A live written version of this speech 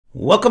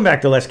Welcome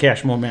back to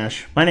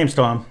Lesscashmoremash. My name's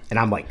Tom. And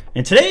I'm Mike.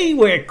 And today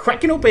we're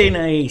cracking open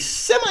a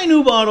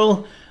semi-new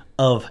bottle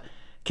of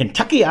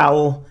Kentucky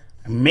Owl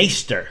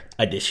Maighstir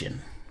edition.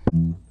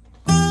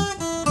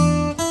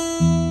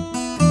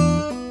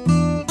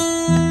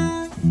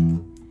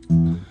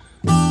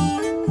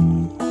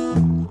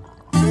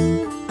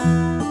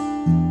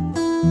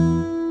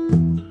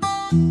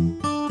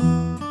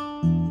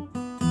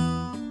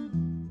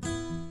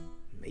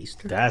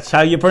 That's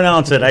how you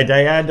pronounce it. I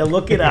had to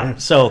look it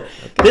up. So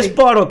This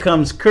bottle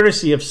comes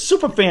courtesy of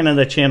superfan of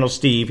the channel,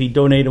 Steve. He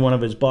donated one of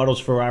his bottles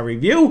for our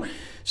review.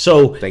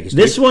 So Thank you,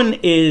 this one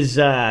is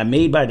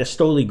made by the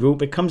Stoli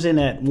Group. It comes in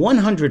at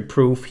 100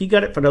 proof. He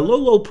got it for the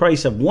low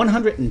price of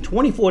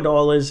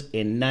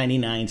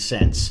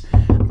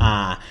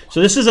 $124.99.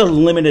 So this is a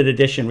limited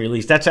edition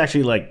release. That's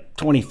actually like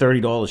 $20,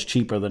 $30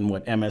 cheaper than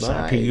what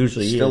MSRP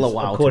usually still is, a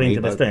while according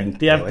to the thing. Anyway.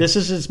 Yeah, this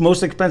is his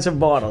most expensive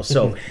bottle.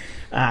 So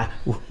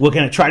we're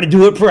going to try to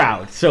do it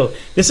proud. So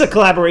this is a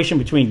collaboration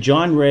between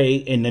John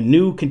Ray and the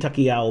new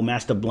Kentucky Owl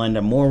Master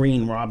Blender,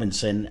 Maureen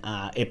Robinson.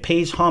 It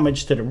pays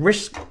homage to the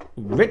rich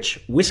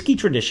whiskey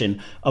tradition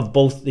of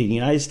both the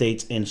United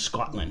States and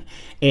Scotland.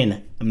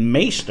 In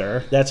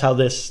Maighstir, that's how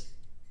this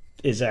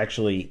is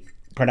actually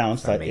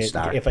pronounced.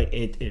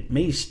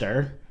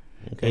 Maighstir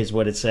is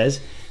what it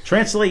says.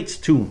 Translates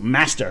to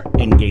master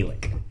in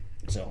Gaelic.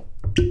 So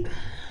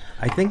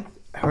I think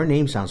her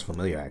name sounds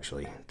familiar.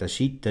 Actually, does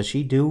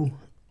she do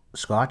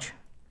Scotch?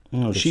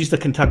 No, she's the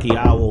Kentucky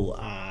Owl.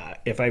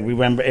 If I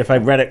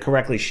read it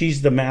correctly,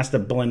 she's the master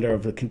blender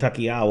of the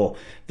Kentucky Owl.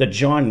 The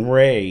John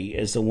Ray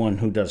is the one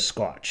who does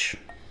Scotch.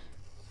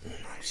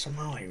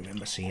 Somehow I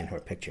remember seeing her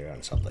picture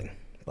on something.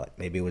 But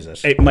maybe it was a...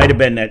 It might have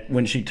been that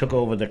when she took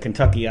over the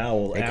Kentucky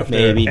Owl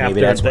maybe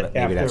that's what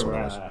it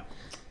was.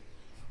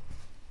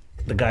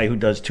 The guy who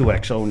does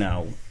 2XO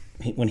now,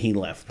 when he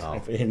left.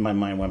 My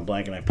mind went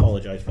blank, and I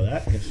apologize for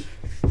that.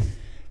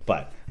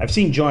 But I've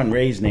seen John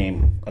Ray's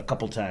name a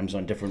couple times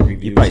on different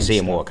reviews. You probably see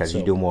it more because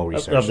you do more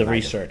research. Of the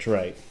research,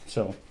 right.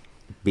 So,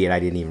 be it I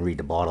didn't even read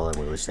the bottle and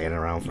we were standing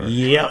around for...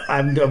 Yeah,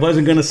 I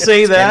wasn't going to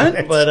say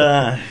that,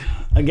 but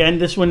again,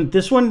 this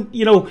one,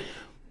 you know...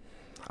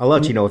 I'll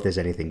let you know if there's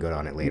anything good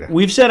on it later.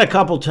 We've said a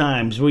couple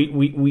times,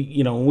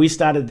 you know, when we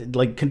started,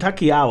 like,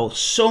 Kentucky Owl,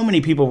 so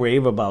many people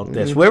rave about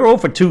this. We're 0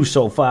 for 2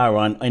 so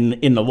far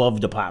in the love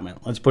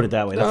department. Let's put it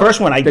that way. The first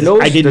one I didn't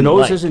like. The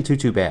nose isn't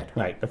too bad.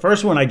 Right. The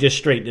first one I just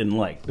straight didn't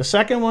like. The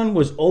second one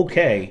was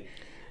okay,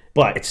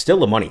 but it's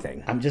still a money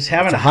thing. I'm just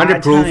having a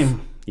hard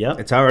time. Yeah.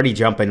 It's already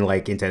jumping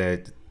like into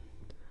the...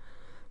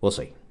 We'll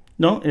see.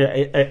 No,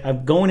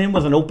 I'm going in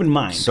with an open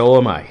mind. So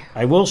am I.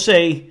 I will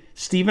say...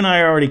 Steve and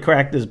I already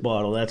cracked this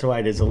bottle. That's why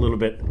it is a little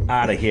bit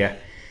out of here.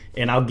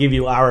 And I'll give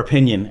you our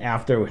opinion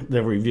after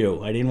the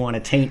review. I didn't want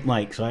to taint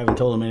Mike, so I haven't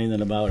told him anything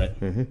about it.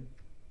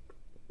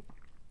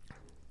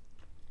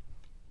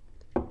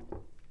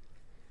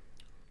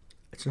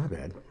 It's not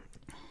bad.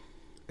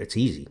 It's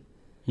easy.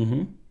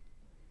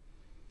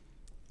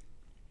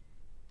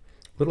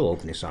 Little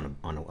openness on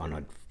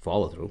a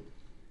follow-through.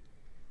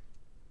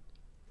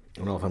 I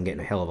don't know if I'm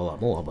getting a hell of a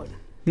lot more, but...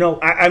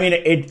 No, I mean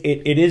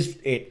it is.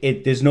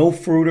 There's no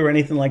fruit or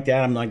anything like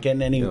that. I'm not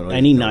getting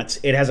any nuts.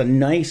 It has a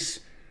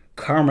nice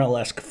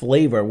caramel-esque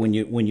flavor when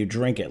you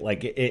drink it.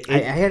 Like I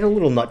had a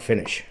little nut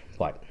finish,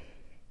 but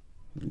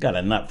got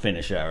a nut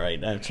finish, all right.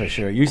 That's for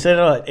sure. You said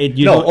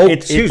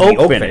it's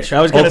oak finish.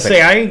 I was going to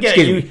say I ain't get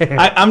you.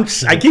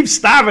 I keep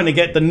starving to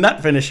get the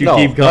nut finish. You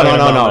keep going.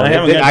 No.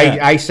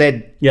 I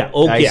said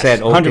oak. I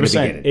said oak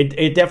 100%.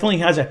 It definitely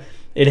has a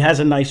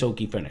nice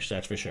oaky finish.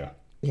 That's for sure.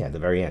 Yeah, at the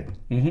very end.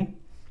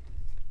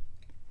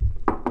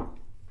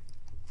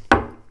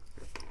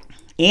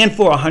 And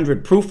for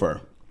 100 proofer,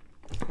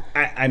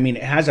 I mean,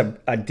 it has a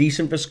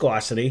decent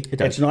viscosity.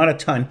 It's not a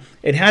ton.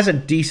 It has a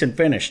decent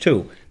finish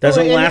too.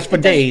 Doesn't last for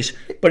days,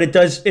 but it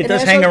does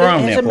hang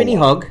around there. It has a mini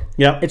hug.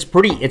 Yeah, it's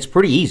pretty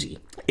easy.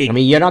 I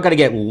mean, you're not going to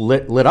get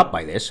lit up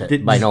by this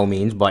by no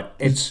means, but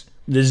there's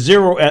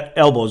zero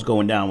elbows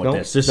going down with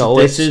this.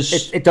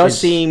 It does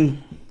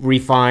seem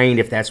refined,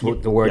 if that's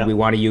what the word we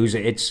want to use.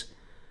 Is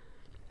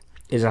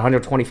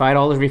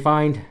 $125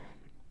 refined?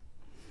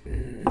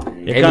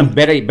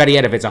 Better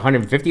yet, if it's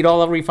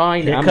 $150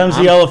 refined, here comes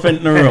the elephant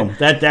in the room.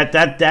 That's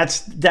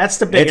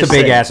the biggest. It's a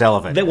big ass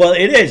elephant. Well,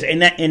 it is,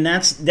 and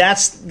that's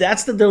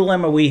the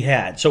dilemma we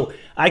had. So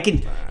I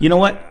can, you know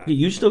what?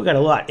 You still got a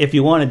lot. If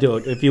you want to do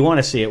it, if you want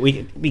to see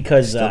it,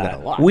 because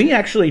we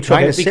actually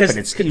took it because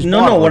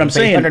what I'm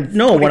saying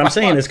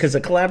is because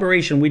the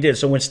collaboration we did.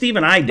 So when Steve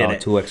and I did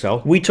it,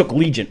 2XO, we took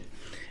Legion.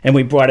 And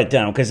we brought it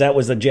down because that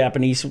was the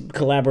Japanese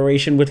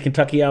collaboration with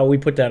Kentucky Owl. We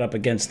put that up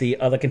against the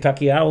other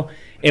Kentucky Owl,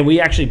 and we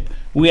actually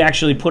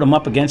put them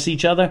up against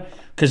each other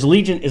because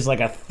Legion is like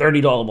a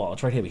 $30 ball.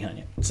 It's right here behind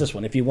you. It's this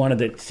one. If you wanted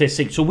to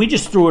see, so we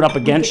just threw it up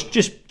against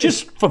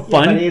just for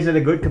fun. Yeah, but is it a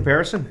good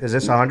comparison? Is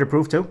this 100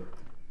 proof too?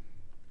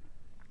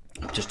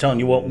 I'm just telling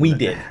you what we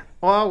did.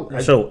 Well,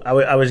 so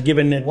I was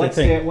given the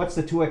thing. What's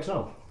the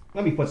 2XO?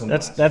 Let me put some.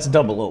 That's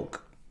double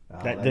oak.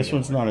 This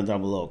one's not a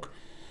double oak.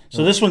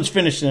 So this one's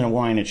finished in a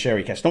wine and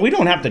sherry cask. No, we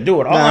don't have to do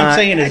it. All I'm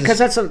saying is because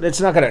that's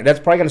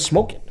probably gonna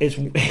smoke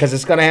it. Because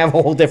it's gonna have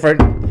a whole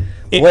different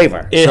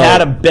flavor. It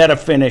had a better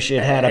finish.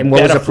 It had a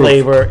better proof?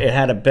 flavor. It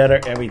had a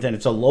better everything.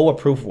 It's a lower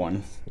proof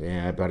one.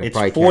 Yeah, but it's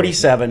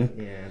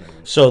 47.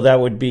 So that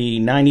would be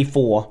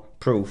 94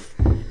 proof.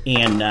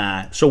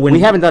 And so when we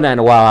haven't done that in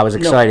a while, I was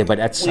excited,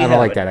 but I don't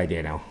like that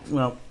idea now.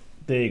 Well,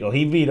 there you go.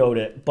 He vetoed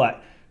it,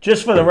 but.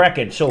 Just for the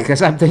record, so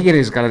because I'm thinking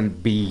it's gonna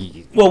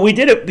be. Well, we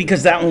did it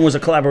because that one was a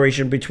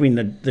collaboration between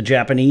the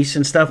Japanese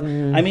and stuff.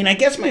 I mean, I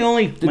guess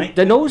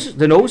the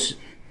nose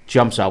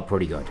jumps out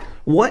pretty good.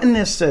 What in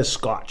this says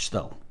Scotch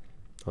though?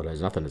 Oh,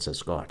 there's nothing that says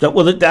Scotch. That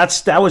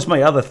was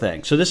my other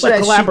thing. So this is a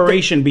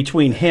collaboration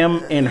between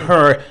him and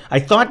her.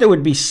 I thought there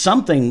would be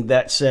something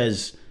that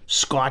says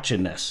Scotch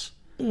in this.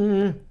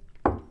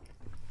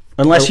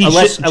 Unless you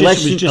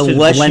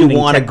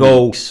want to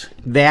go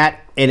that,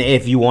 and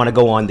if you want to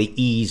go on the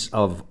ease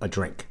of a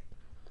drink,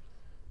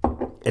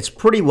 it's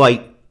pretty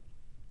light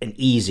and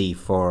easy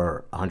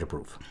for 100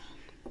 proof.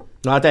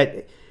 Not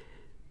that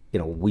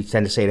we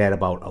tend to say that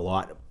about a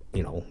lot.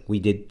 We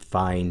did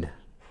find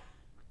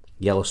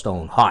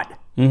Yellowstone hot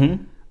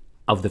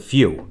of the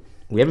few.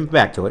 We haven't been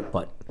back to it,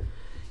 but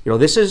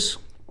this is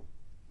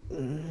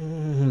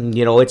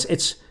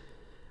it's.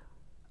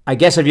 I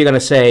guess if you're going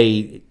to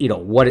say,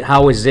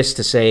 how is this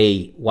to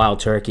say Wild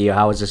Turkey or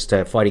how is this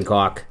to Fighting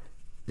Cock,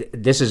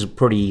 this is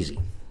pretty easy.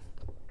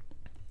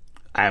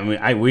 I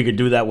mean, we could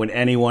do that with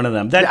any one of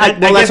them. That's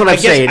what I'm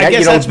saying. I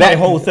guess that's my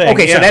whole thing.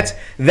 Okay, so that's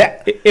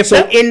that.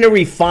 In the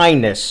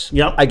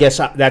refinedness, I guess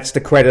that's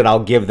the credit I'll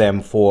give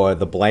them for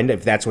the blend,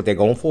 if that's what they're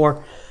going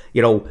for.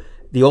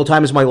 The old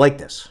timers might like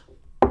this.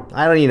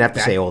 I don't even have to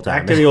say old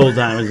timers. Back to the old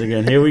timers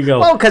again. Here we go.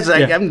 Well, because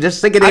I'm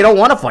just thinking they don't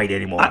want to fight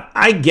anymore.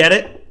 I get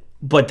it.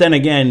 But then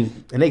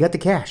again... And they got the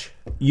cash.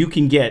 You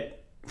can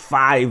get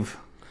 5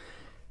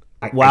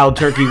 Wild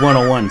Turkey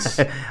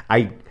 101s.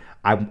 I'm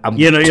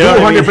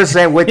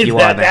 200% with you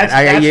on that.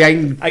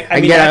 I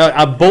get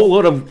a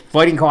boatload of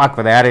Fighting Cock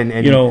for that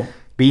and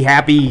be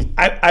happy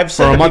I've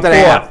said for a month and a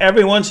half.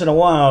 Every once in a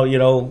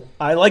while,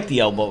 I like the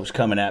elbows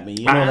coming at me.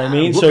 You know what I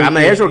mean? So I'm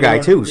an Ezra guy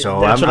too.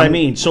 So that's what I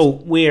mean. So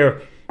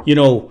where,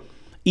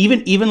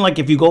 even like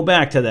if you go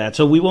back to that,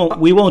 so we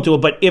won't do it.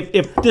 But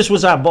if this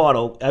was our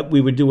bottle,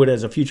 we would do it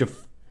as a future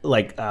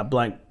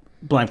blind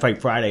fight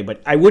Friday.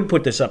 But I would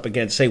put this up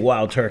against say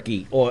Wild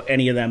Turkey or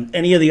any of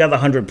the other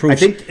 100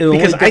 proofs. I think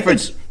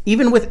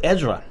even with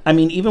Ezra,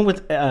 even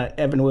with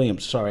Evan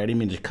Williams. Sorry, I didn't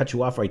mean to cut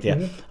you off right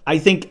there. I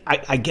think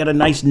I get a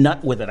nice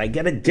nut with it. I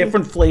get a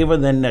different flavor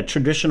than a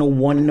traditional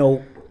one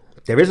note.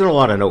 There isn't a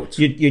lot of notes.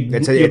 You're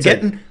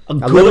getting a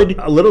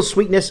little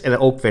sweetness and an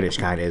oak finish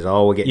kind of is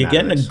all we're getting. You're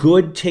getting a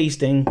good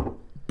tasting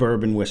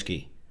bourbon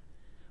whiskey,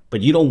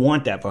 but you don't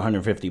want that for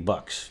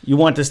 $150. You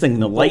want this thing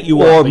to light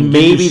you up and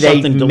give you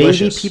something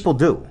delicious. Maybe people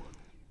do.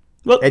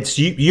 Well, it's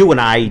you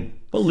and I.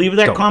 Well, leave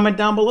that comment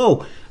down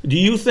below. Do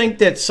you think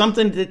that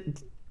something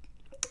that?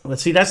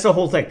 Let's see. That's the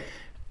whole thing.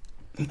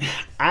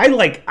 I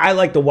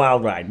like the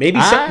wild ride.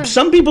 Maybe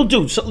some people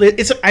do. So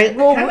Steve's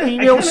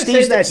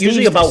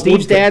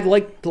dad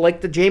liked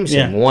the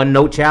Jameson one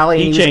note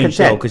Charlie. He changed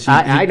though because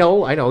I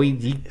know.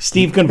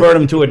 Steve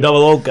converted him to a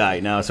double oak guy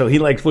now, so he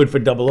likes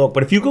Woodford double oak.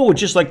 But if you go with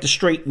just like the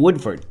straight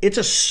Woodford, it's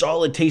a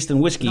solid tasting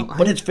whiskey,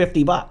 but it's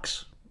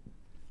 $50.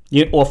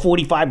 Or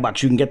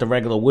 $45, you can get the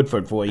regular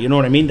Woodford for. You know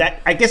what I mean?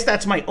 I guess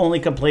that's my only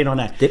complaint on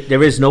that.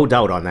 There is no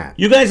doubt on that.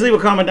 You guys leave a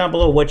comment down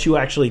below what you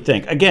actually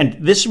think. Again,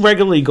 this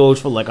regularly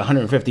goes for like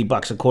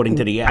 $150 according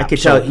to the app. I can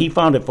tell he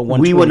found it for $124.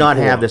 We would not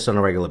have this on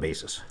a regular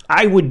basis.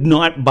 I would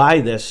not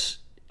buy this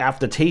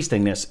after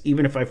tasting this,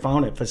 even if I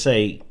found it for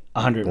say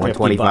 $150.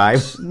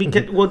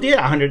 $125. Well,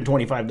 yeah,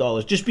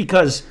 $125. Just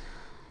because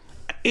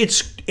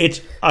it's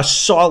a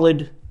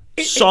solid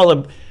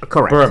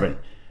bourbon,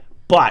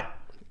 but.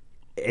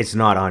 It's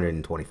not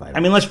 $125. I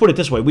mean, let's put it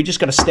this way: we just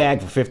got a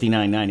stag for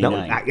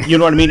 $59.99. You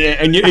know what I mean?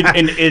 And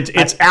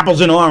it's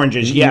apples and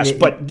oranges, yes,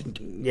 but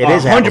it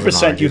is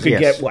 100%. You could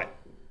get what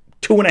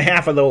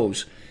 2.5 of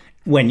those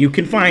when you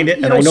can find it.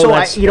 And I know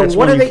that's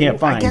one you can't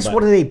find. I guess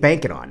what are they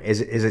banking on?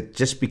 Is it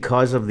just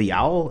because of the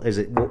owl? Is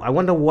it? I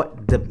wonder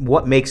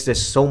what makes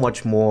this so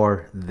much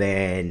more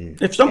than.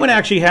 If someone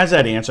actually has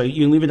that answer,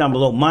 you can leave it down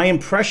below. My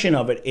impression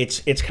of it,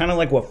 it's kind of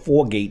like what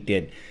Foregate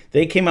did.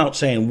 They came out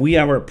saying we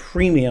are a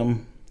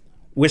premium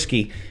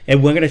whiskey,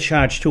 and we're going to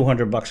charge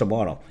 $200 a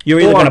bottle. You're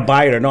either going to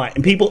buy it or not,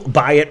 and people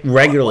buy it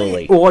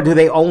regularly. Or do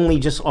they only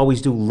just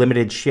always do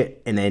limited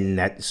shit, and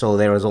then so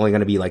there was only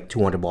going to be like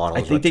 200 bottles?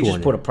 I think they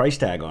just put a price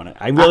tag on it.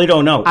 I really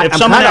don't know. I'm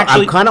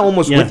kind of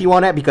almost with you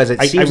on that because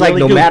it seems like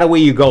no matter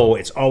where you go,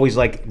 it's always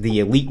like the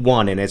elite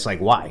one, and it's like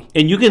why?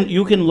 And you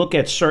can look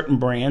at certain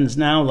brands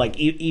now, like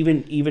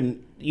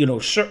even.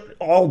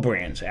 All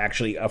brands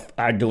actually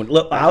are doing.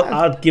 Look,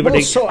 I'll give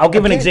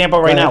an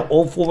example right now.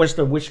 Old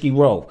Forester Whiskey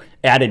Row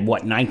added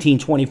what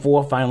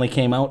 1924 finally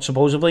came out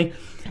supposedly,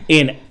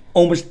 and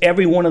almost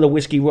every one of the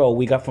Whiskey Row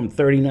we got from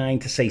 $39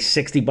 to say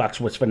 $60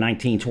 was for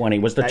 1920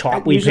 was the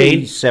top we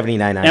paid.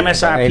 $79.99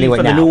 MSRP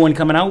for the new one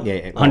coming out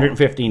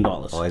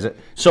 $115. Oh, is it?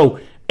 So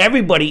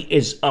everybody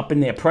is up in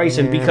their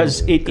pricing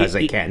because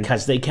they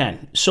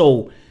can.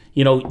 So,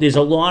 you know, there's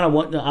a lot of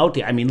what out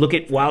there. I mean, look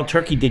at Wild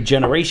Turkey did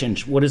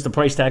Generations. What is the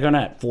price tag on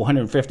that?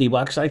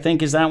 $450, I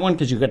think, is that one?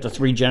 Because you got the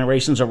 3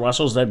 generations of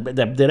Russells that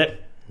did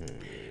it.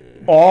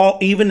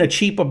 Even the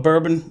cheaper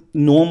bourbon,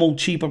 normal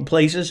cheaper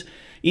places.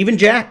 Even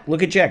Jack,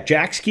 look at Jack.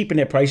 Jack's keeping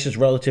their prices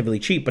relatively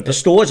cheap, but the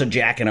stores are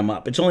jacking them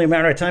up. It's only a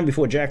matter of time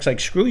before Jack's like,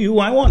 screw you,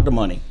 I want the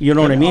money. You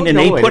know what I mean? And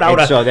they put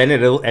out so then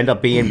it'll end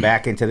up being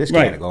back into this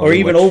category. Or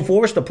even Old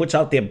Forester puts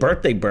out their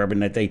birthday bourbon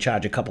that they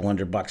charge a couple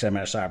 $100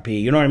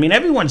 MSRP. You know what I mean?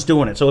 Everyone's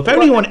doing it. So if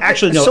anyone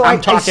actually knows, I'm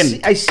talking.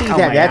 I see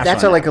that.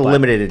 That's like a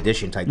limited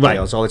edition type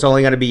deal. So it's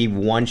only going to be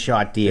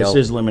one-shot deal.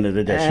 This is limited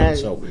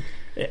edition.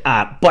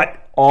 But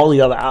all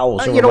the other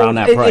owls are around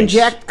that price. And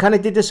Jack kind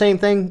of did the same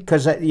thing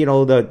because, you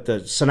know,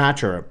 the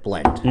Sinatra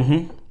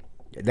blend.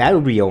 That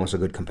would be almost a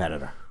good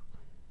competitor.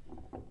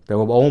 They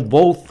were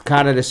both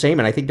kind of the same,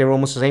 and I think they were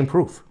almost the same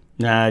proof.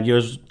 Nah,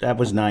 yours, that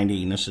was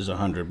 90, and this is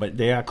 100, but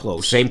they are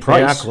close. Same price.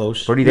 They are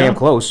close. Pretty damn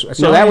close.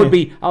 So that would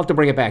be, I'll have to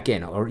bring it back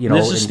in. Or, you know,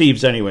 this is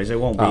Steve's anyways. It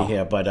won't be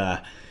here,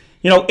 but,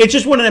 you know, it's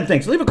just one of them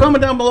things. Leave a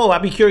comment down below.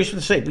 I'd be curious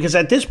to say, because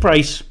at this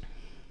price,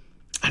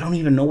 I don't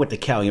even know what the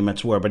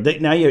Calumets were, but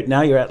now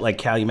you're at like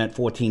Calumet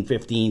 14,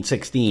 15,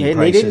 16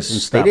 prices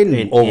and stuff. They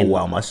didn't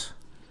overwhelm us.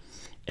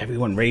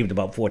 Everyone raved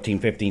about 14,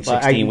 15,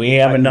 16. We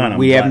haven't done them.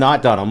 We have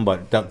not done them,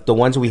 but the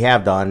ones we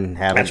have done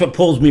haven't. That's what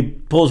pulls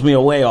me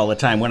away all the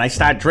time when I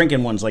start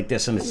drinking ones like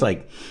this, and it's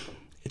like,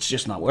 it's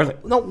just not worth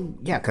it. No,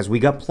 yeah, because we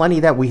got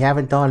plenty that we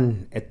haven't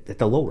done at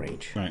the low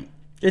range. Right.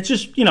 It's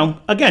just, you know,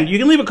 again, you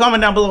can leave a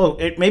comment down below.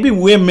 Maybe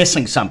we're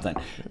missing something.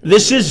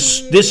 This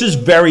is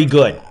very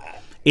good.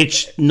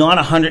 It's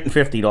not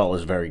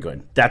 $150 very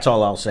good. That's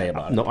all I'll say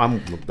about it. No, I'll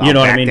you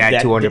know what I mean?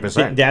 That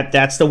 200%.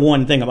 That's the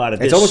one thing about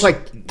it. It's almost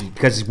like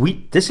because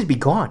this would be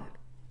gone.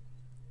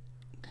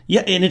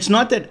 Yeah, and it's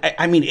not that.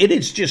 I mean, it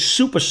is just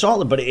super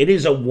solid, but it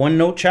is a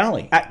one-note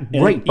Charlie.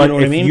 Right, but you know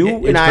what I mean?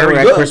 You and I are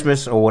at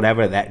Christmas or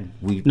whatever,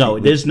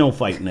 there's no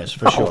fighting this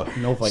for sure.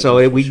 No fighting.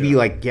 So we'd be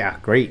like, yeah,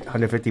 great,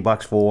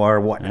 $150 for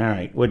what? All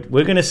right,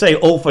 we're gonna say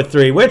 0 for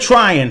 3. We're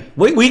trying.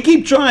 We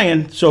keep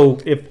trying.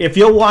 So if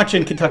you're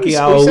watching Kentucky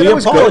Owl, we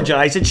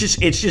apologize.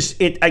 Good. It's just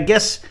I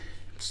guess.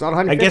 It's not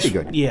 150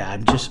 good.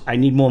 Yeah, I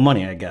need more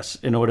money, I guess,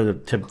 in order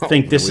to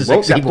think this is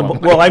acceptable.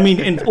 Well, I mean,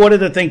 in order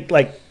to think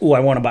like, oh, I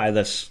want to buy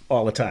this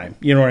all the time.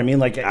 You know what I mean?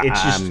 Like,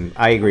 it's just.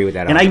 I agree with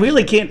that. And I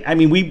really can't. I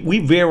mean, we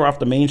veer off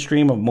the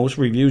mainstream of most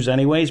reviews,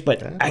 anyways.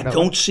 But I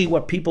don't see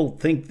what people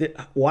think.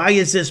 Why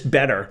is this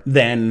better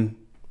than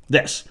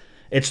this?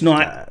 It's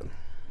not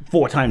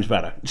 4 times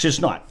better. It's just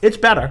not. It's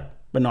better,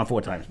 but not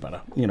 4 times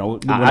better. You know,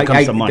 when it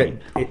comes to money.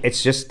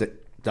 It's just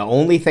the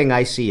only thing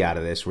I see out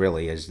of this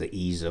really is the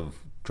ease of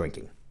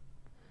drinking,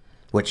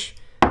 which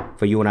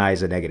for you and I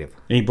is a negative.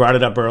 And he brought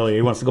it up earlier.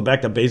 He wants to go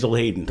back to Basil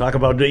Hayden, talk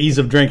about the ease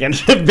of drinking.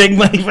 Big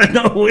money for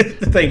no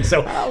thing.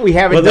 So we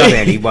haven't done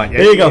any, but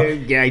there you go.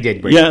 Yeah, I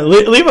did.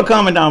 Leave a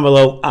comment down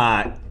below.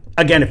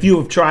 Again, if you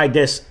have tried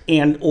this,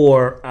 and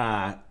or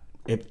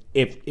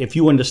if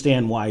you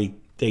understand why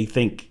they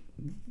think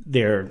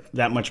they're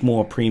that much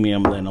more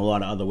premium than a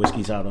lot of other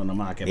whiskeys out on the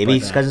market. Maybe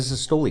it's because it's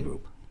a Stoli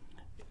group.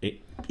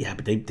 Yeah,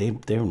 but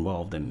they're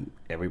involved in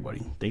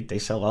everybody. They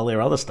sell all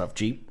their other stuff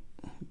cheap.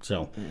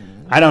 So,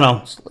 I don't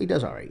know. Stoli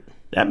does all right.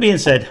 That being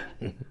said,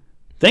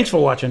 thanks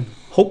for watching.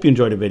 Hope you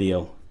enjoyed the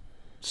video.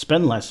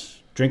 Spend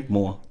less, drink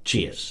more.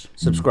 Cheers.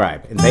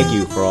 Subscribe, and thank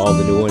you for all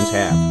the new ones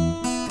have.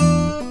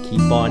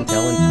 Keep on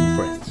telling 2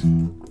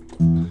 friends.